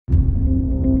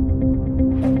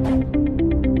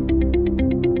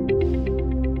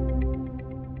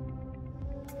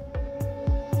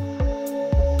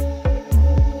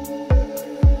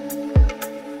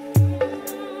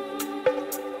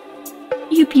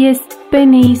UPS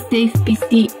PNI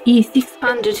SafePC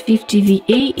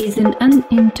E650VA is an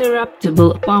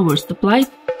uninterruptible power supply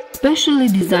specially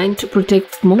designed to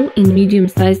protect small and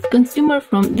medium-sized consumers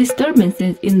from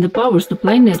disturbances in the power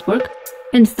supply network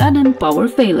and sudden power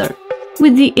failure.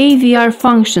 With the AVR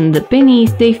function, the PNI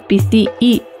SafePC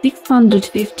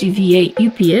E650VA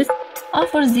UPS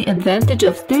offers the advantage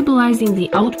of stabilizing the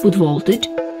output voltage,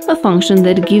 a function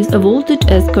that gives a voltage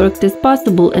as correct as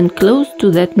possible and close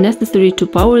to that necessary to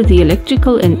power the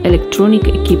electrical and electronic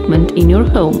equipment in your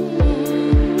home.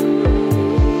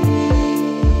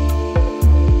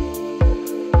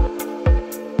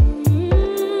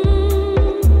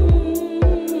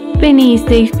 PNI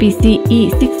SafePC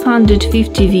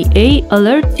E650VA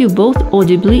alerts you both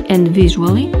audibly and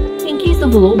visually in case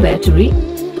of low battery,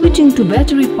 switching to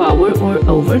battery power or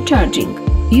overcharging.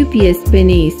 UPS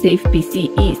PNI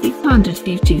SafePC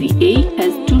E650VA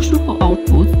has two SHUFO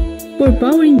outputs for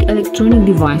powering electronic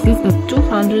devices at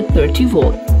 230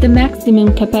 volts. The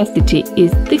maximum capacity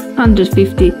is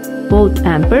 650 volt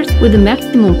amperes with a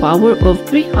maximum power of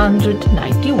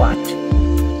 390 watts.